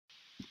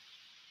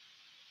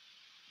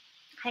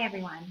Hi,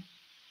 everyone.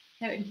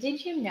 So,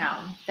 did you know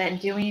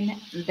that doing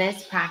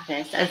this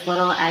practice as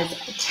little as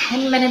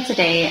 10 minutes a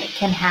day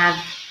can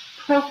have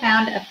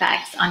profound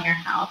effects on your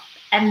health,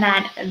 and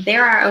that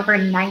there are over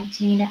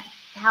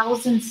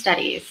 19,000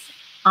 studies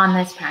on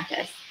this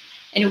practice?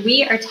 And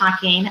we are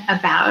talking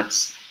about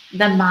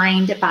the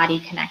mind-body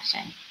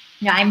connection.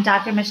 Now, I'm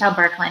Dr. Michele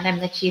Burklund. I'm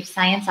the Chief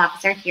Science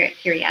Officer here at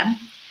Puriya.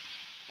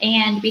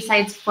 And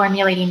besides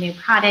formulating new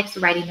products,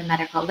 writing the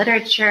medical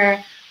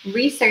literature,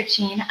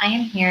 researching, I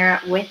am here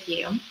with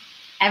you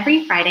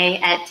every Friday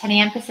at 10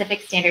 a.m.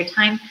 Pacific Standard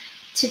Time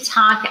to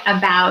talk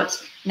about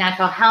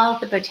natural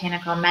health,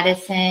 botanical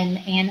medicine,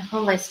 and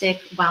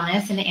holistic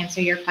wellness, and to answer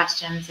your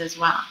questions as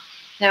well.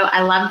 So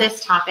I love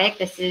this topic.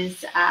 This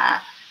is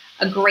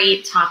a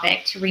great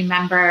topic to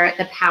remember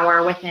the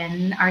power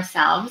within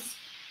ourselves.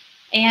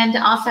 And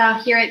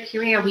also here at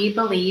Puriya, we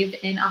believe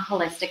in a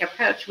holistic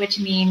approach, which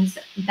means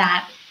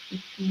that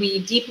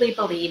we deeply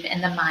believe in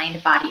the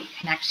mind-body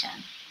connection.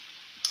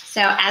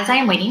 So as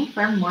I'm waiting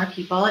for more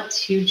people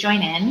to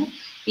join in,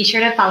 be sure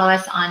to follow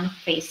us on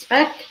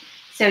Facebook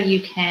so you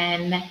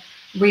can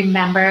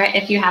remember.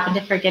 If you happen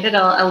to forget,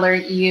 it'll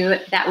alert you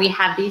that we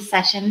have these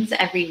sessions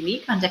every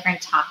week on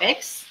different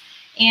topics.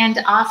 And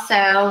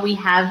also we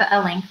have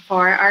a link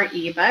for our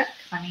ebook.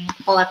 Let me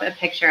pull up a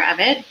picture of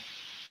it.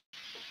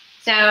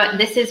 So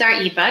this is our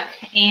ebook,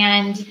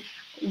 and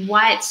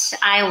what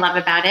I love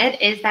about it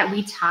is that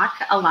we talk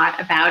a lot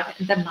about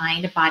the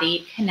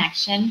mind-body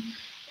connection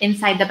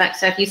inside the book.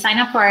 So if you sign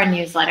up for our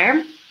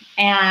newsletter,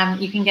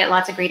 you can get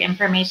lots of great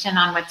information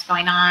on what's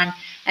going on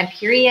at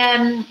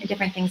Puriya,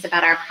 different things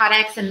about our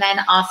products, and then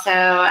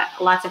also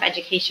lots of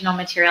educational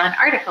material and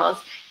articles.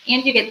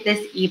 And you get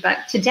this ebook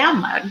to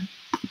download.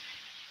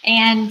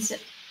 And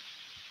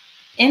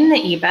in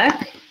the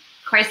ebook,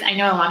 of course, I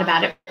know a lot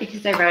about it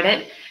because I wrote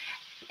it,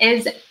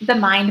 is the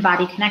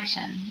mind-body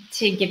connection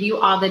to give you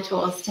all the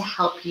tools to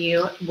help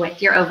you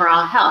with your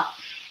overall health.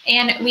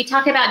 And we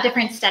talk about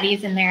different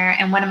studies in there,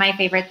 and one of my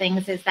favorite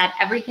things is that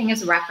everything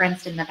is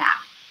referenced in the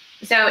back.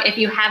 So if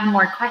you have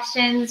more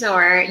questions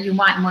or you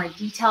want more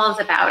details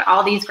about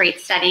all these great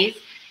studies,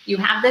 you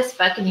have this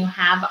book and you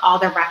have all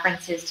the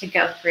references to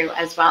go through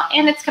as well,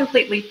 and it's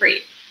completely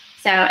free.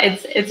 So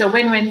it's a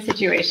win-win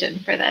situation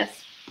for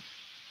this.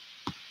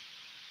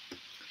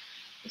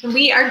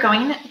 We are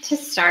going to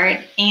start,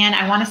 and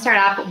I want to start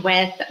off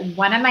with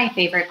one of my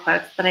favorite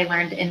quotes that I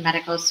learned in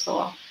medical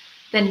school.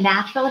 The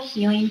natural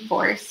healing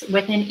force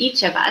within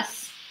each of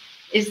us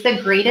is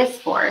the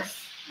greatest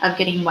force of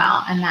getting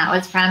well, and that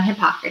was from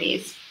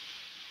Hippocrates.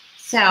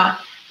 So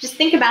just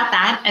think about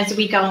that as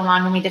we go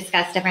along and we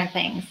discuss different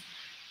things.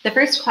 The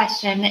first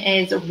question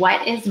is,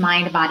 what is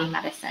mind-body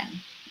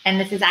medicine? And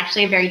this is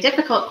actually a very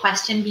difficult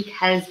question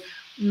because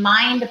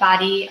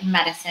mind-body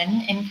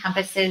medicine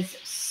encompasses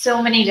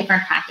so many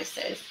different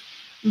practices,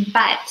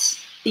 but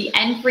the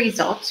end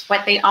result,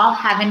 what they all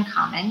have in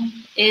common,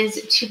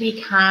 is to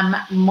become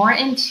more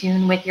in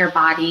tune with your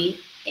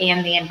body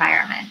and the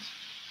environment.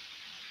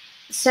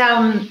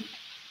 So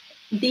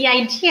the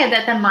idea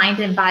that the mind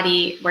and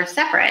body were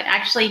separate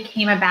actually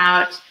came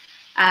about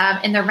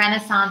in the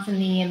Renaissance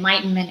and the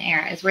Enlightenment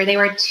eras, where they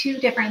were two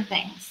different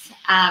things.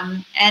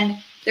 And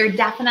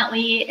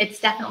it's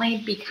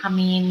definitely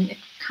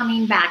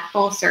coming back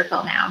full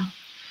circle now.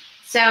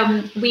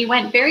 So we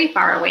went very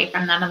far away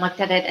from them and looked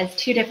at it as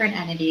two different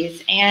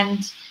entities.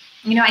 And,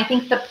 I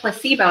think the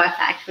placebo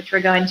effect, which we're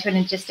going to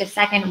in just a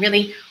second,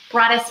 really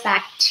brought us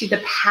back to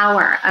the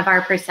power of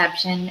our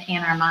perception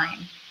and our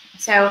mind.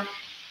 So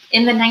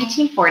in the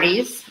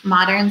 1940s,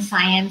 modern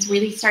science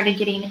really started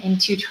getting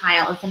into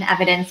trials and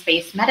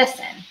evidence-based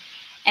medicine.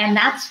 And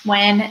that's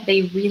when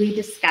they really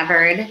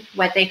discovered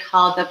what they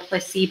call the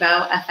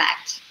placebo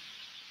effect.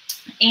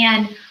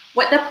 And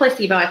what the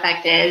placebo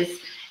effect is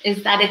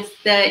that it's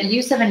the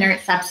use of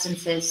inert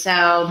substances,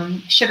 so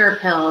sugar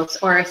pills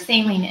or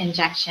saline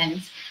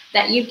injections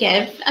that you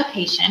give a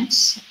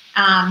patient,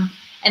 and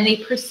they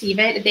perceive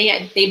it,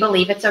 they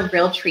believe it's a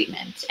real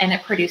treatment, and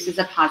it produces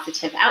a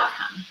positive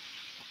outcome.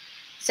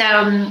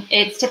 So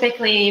it's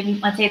typically,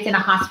 let's say it's in a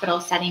hospital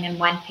setting and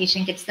one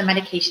patient gets the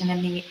medication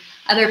and the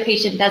other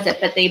patient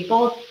doesn't, but they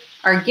both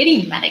are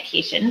getting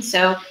medication,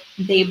 so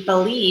they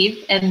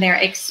believe and they're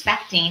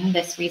expecting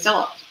this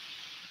result.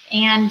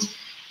 And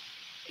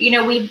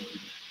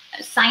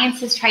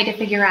science has tried to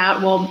figure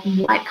out, well,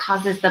 what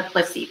causes the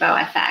placebo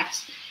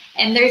effect?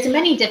 And there's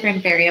many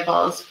different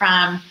variables,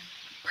 from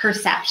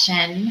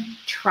perception,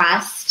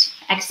 trust,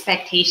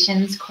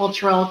 expectations,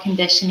 cultural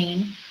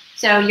conditioning.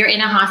 So you're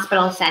in a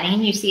hospital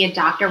setting, you see a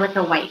doctor with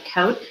a white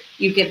coat,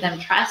 you give them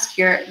trust,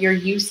 you're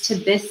used to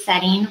this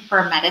setting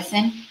for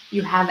medicine,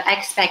 you have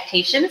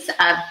expectations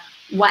of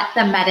what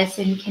the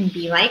medicine can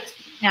be like,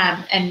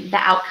 and the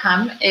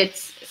outcome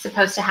it's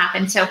supposed to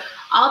happen. So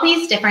all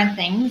these different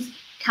things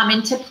come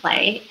into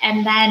play,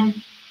 and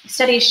then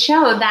studies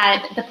show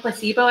that the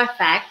placebo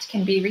effect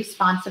can be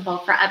responsible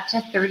for up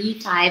to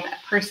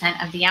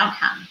 35% of the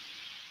outcome.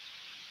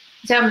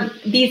 So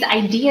these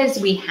ideas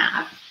we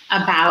have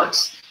about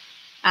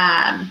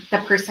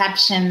the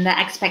perception, the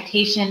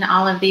expectation,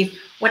 all of these,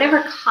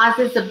 whatever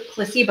causes the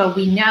placebo,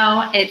 we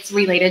know it's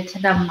related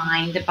to the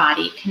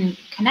mind-body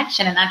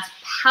connection, and that's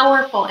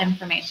powerful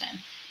information.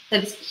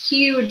 That's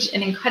huge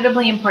and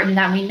incredibly important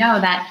that we know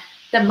that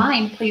the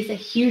mind plays a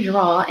huge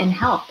role in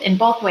health in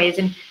both ways,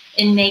 and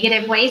in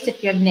negative ways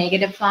if you have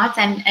negative thoughts,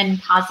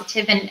 and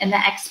positive and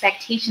the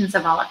expectations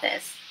of all of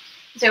this.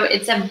 So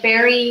it's a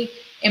very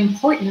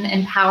important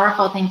and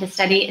powerful thing to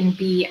study and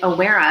be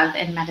aware of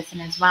in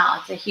medicine as well.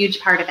 It's a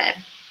huge part of it.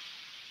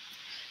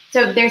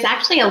 So there's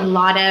actually a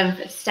lot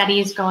of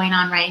studies going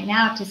on right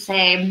now to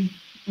say,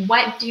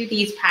 what do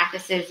these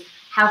practices,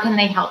 how can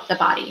they help the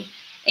body?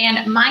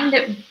 And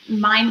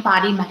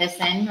mind-body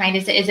medicine, right,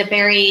 is a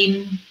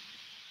very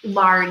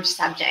large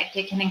subject.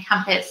 It can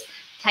encompass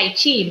Tai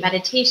Chi,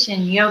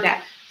 meditation, yoga,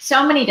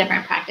 so many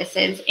different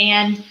practices.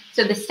 And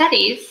so the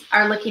studies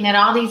are looking at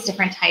all these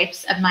different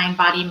types of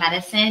mind-body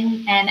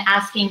medicine and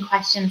asking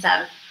questions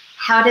of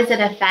how does it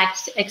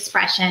affect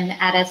expression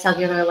at a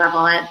cellular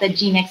level, at the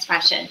gene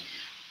expression?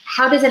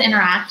 How does it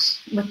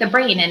interact with the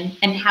brain,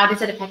 and how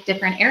does it affect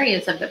different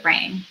areas of the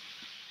brain?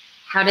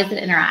 How does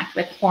it interact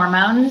with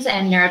hormones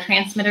and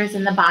neurotransmitters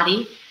in the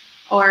body?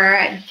 Or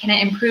can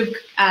it improve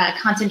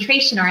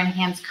concentration or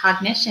enhance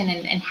cognition?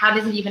 And how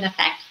does it even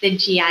affect the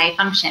GI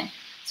function?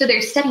 So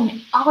they're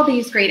studying all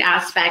these great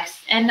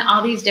aspects and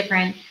all these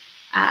different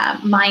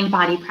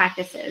mind-body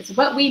practices.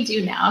 What we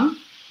do know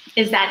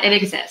is that it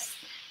exists.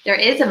 There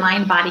is a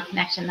mind-body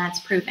connection that's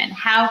proven.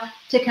 How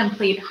to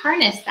completely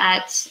harness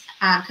that,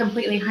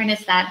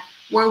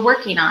 we're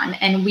working on,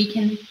 and we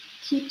can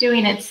keep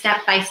doing it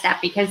step by step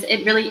because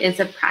it really is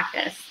a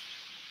practice.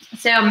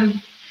 So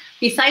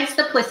besides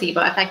the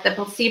placebo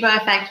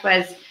effect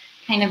was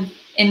kind of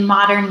in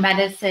modern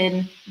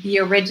medicine, the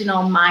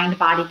original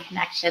mind-body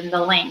connection,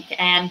 the link,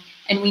 and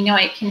we know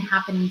it can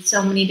happen in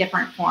so many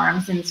different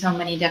forms in so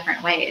many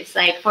different ways.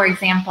 Like, for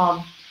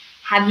example,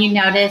 have you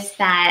noticed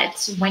that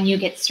when you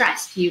get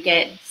stressed, you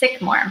get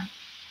sick more?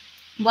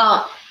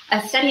 Well,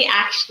 a study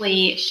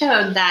actually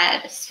showed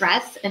that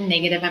stress and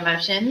negative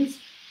emotions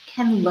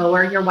can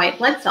lower your white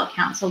blood cell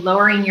count. So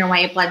lowering your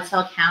white blood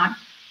cell count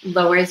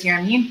lowers your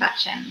immune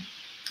function.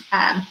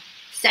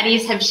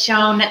 Studies have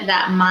shown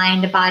that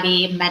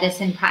mind-body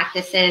medicine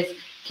practices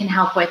can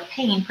help with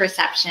pain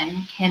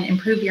perception, can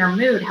improve your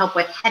mood, help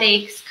with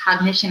headaches,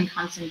 cognition,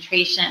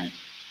 concentration,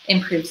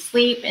 improve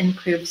sleep,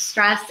 improve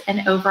stress,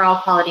 and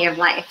overall quality of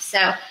life.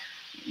 So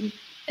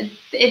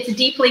it's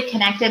deeply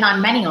connected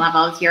on many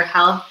levels, your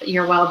health,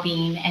 your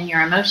well-being, and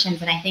your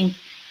emotions. And I think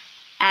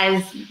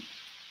as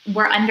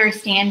we're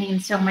understanding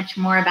so much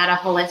more about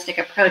a holistic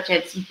approach,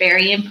 it's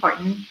very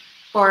important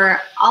for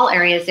all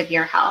areas of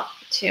your health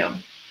too.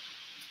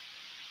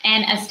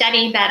 And a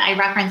study that I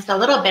referenced a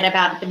little bit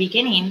about at the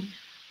beginning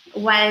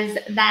was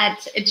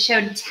that it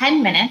showed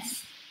 10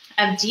 minutes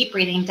of deep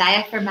breathing,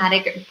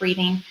 diaphragmatic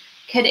breathing,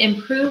 could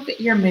improve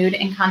your mood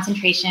and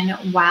concentration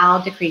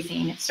while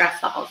decreasing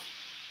stress levels.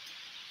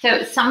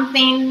 So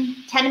something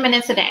 10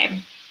 minutes a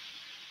day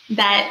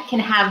that can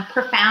have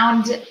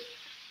profound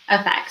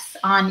effects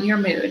on your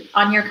mood,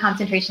 on your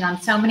concentration, on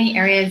so many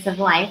areas of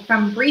life,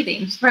 from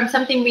breathing, from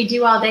something we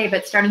do all day,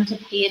 but starting to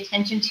pay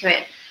attention to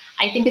it,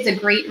 I think is a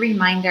great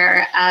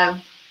reminder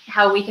of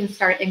how we can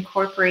start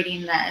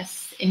incorporating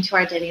this into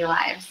our daily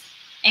lives.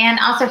 And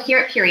also here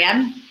at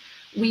Puriya,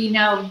 we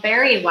know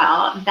very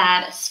well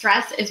that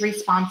stress is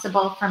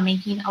responsible for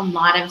making a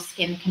lot of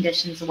skin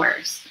conditions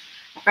worse,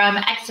 from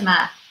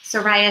eczema,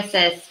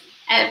 psoriasis,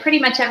 pretty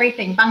much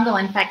everything, fungal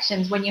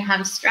infections. When you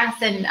have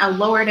stress and a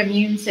lowered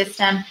immune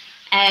system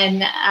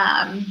and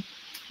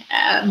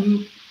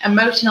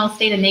emotional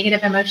state, a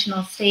negative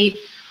emotional state,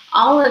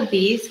 all of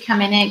these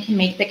come in and can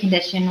make the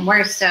condition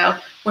worse. So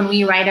when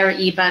we write our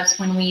ebooks,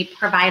 when we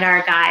provide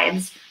our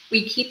guides,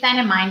 we keep that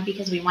in mind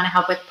because we want to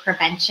help with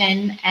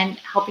prevention and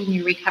helping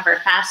you recover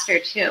faster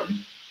too.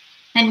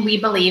 And we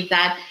believe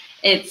that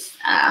it's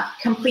a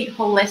complete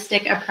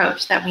holistic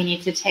approach that we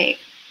need to take.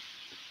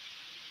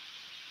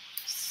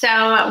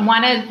 So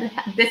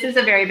this is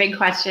a very big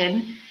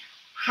question.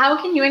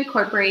 How can you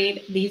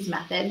incorporate these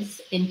methods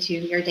into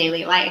your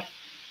daily life?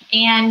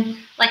 And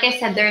like I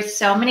said, there's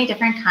so many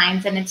different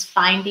kinds, and it's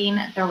finding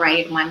the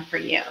right one for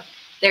you.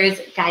 There's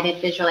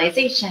guided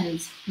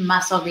visualizations,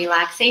 muscle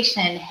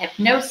relaxation,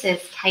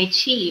 hypnosis, Tai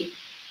Chi.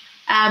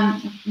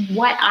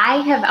 What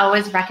I have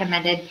always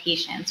recommended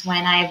patients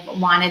when I've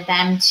wanted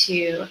them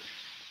to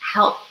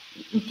help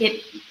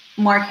get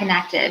more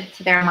connected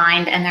to their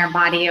mind and their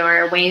body,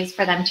 or ways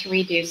for them to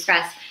reduce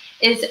stress,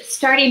 is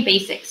starting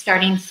basic,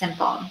 starting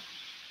simple.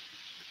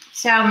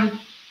 So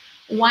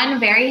one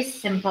very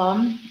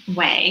simple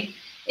way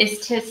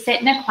is to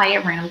sit in a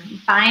quiet room,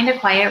 find a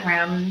quiet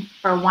room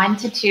for 1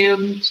 to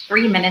 2,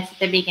 3 minutes at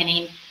the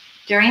beginning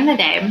during the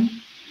day,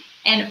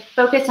 and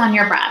focus on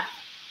your breath.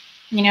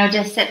 You know,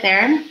 just sit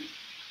there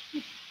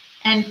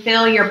and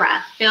feel your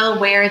breath, feel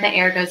where the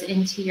air goes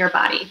into your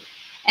body.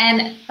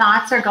 And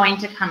thoughts are going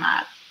to come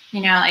up.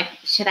 You know, like,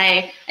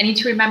 I need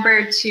to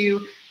remember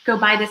to go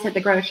buy this at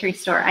the grocery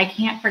store. I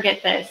can't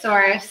forget this,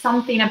 or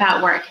something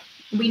about work.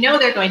 We know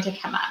they're going to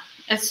come up,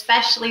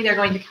 especially they're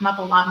going to come up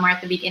a lot more at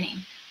the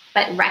beginning.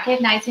 but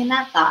recognizing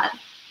that thought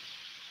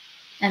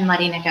and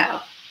letting it go,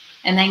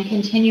 and then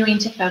continuing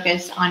to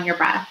focus on your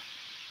breath.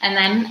 And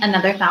then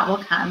another thought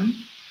will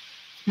come,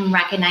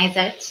 recognize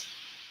it,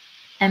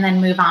 and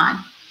then move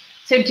on.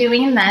 So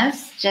doing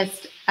this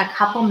just a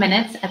couple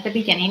minutes at the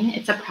beginning,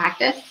 it's a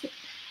practice,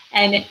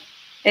 and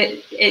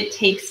it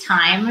takes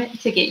time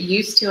to get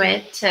used to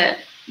it, to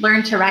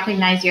learn to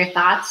recognize your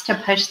thoughts, to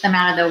push them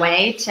out of the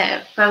way,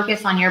 to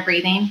focus on your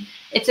breathing.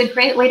 It's a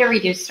great way to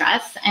reduce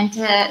stress and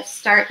to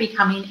start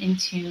becoming in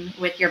tune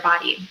with your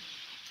body.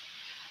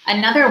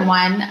 Another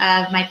one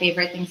of my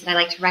favorite things that I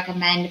like to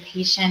recommend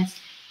patients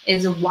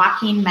is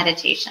walking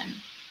meditation.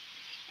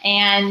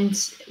 And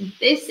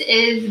this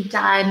is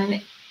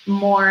done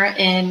more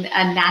in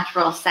a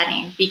natural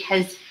setting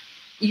because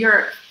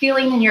you're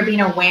feeling and you're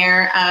being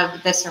aware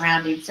of the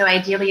surroundings. So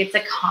ideally it's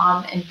a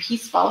calm and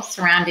peaceful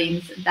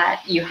surroundings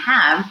that you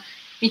have,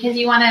 because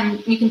you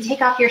can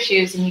take off your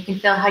shoes and you can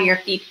feel how your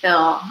feet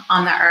feel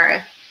on the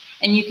earth,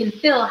 and you can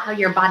feel how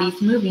your body's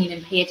moving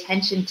and pay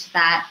attention to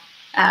that.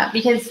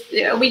 Because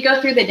we go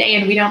through the day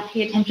and we don't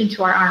pay attention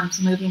to our arms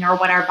moving or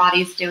what our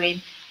body's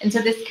doing. And so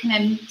this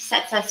kind of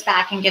sets us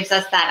back and gives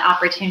us that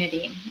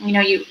opportunity.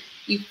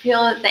 You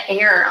feel the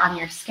air on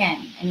your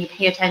skin and you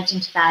pay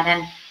attention to that,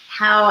 and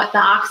how the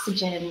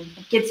oxygen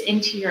gets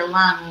into your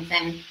lungs,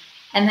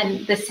 and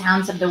then the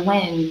sounds of the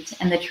wind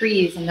and the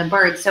trees and the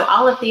birds. So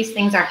all of these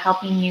things are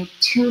helping you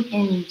tune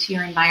into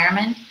your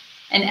environment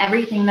and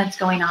everything that's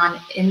going on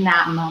in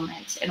that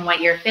moment and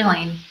what you're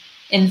feeling,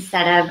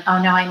 instead of,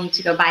 oh no, I need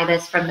to go buy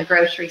this from the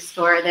grocery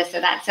store, this or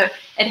that. So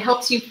it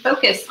helps you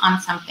focus on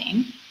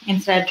something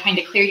instead of trying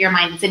to clear your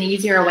mind. It's an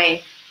easier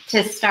way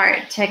to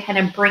start to kind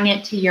of bring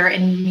it to your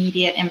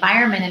immediate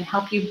environment and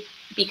help you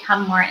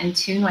become more in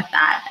tune with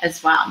that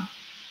as well.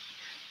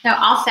 So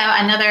also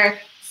another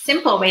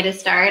simple way to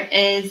start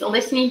is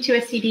listening to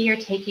a CD or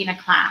taking a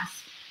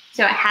class.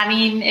 So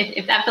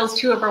if that feels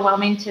too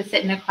overwhelming to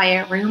sit in a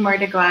quiet room or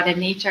to go out in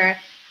nature,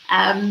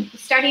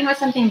 starting with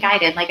something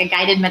guided, like a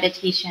guided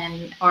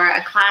meditation or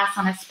a class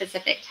on a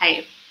specific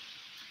type.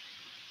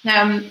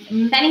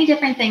 Many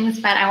different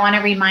things, but I want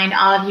to remind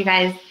all of you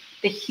guys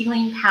the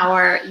healing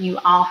power you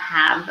all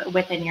have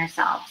within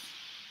yourselves.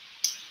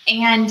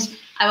 And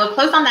I will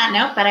close on that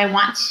note, but I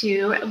want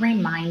to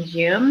remind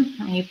you,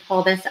 let me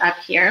pull this up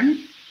here,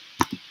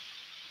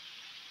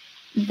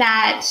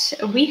 that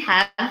we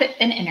have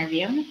an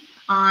interview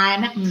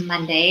on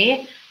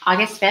Monday,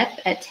 August 5th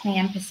at 10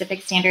 a.m.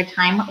 Pacific Standard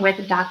Time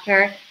with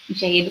Dr.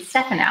 Jade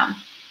Stefano.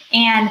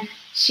 And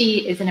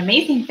she is an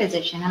amazing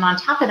physician. And on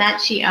top of that,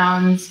 she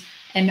owns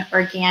an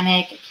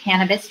organic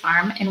cannabis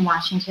farm in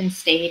Washington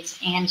State.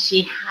 And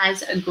she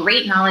has a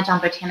great knowledge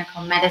on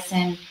botanical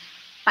medicine,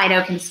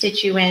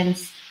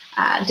 phytoconstituents,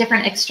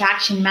 different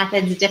extraction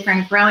methods,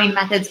 different growing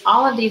methods,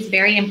 all of these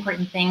very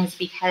important things,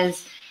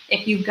 because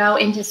if you go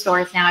into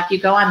stores now, if you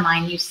go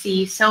online, you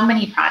see so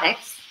many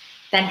products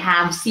that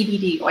have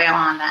CBD oil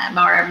on them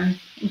or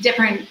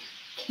different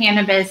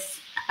cannabis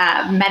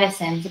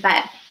medicines,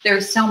 but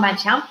there's so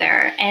much out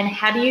there. And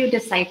how do you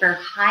decipher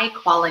high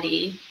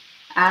quality,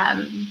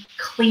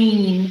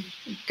 clean,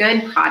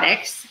 good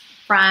products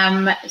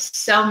from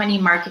so many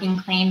marketing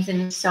claims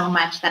and so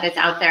much that is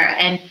out there?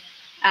 And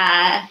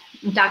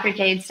Dr.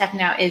 Jade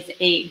Stefano is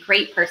a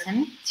great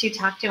person to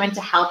talk to and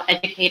to help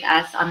educate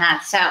us on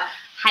that. So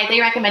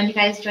highly recommend you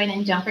guys join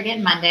in. Don't forget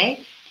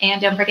Monday. And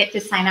don't forget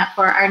to sign up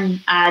for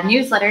our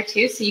newsletter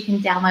too, so you can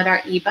download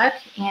our ebook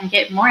and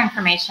get more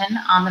information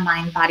on the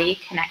mind-body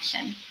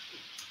connection.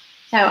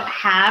 So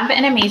have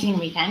an amazing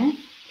weekend.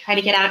 Try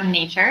to get out in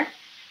nature.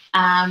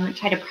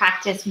 Try to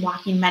practice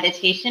walking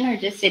meditation or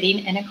just sitting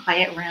in a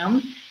quiet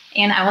room.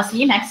 And I will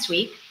see you next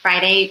week,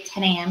 Friday,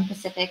 10 a.m.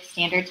 Pacific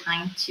Standard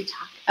Time, to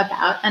talk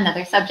about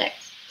another subject.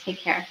 Take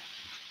care.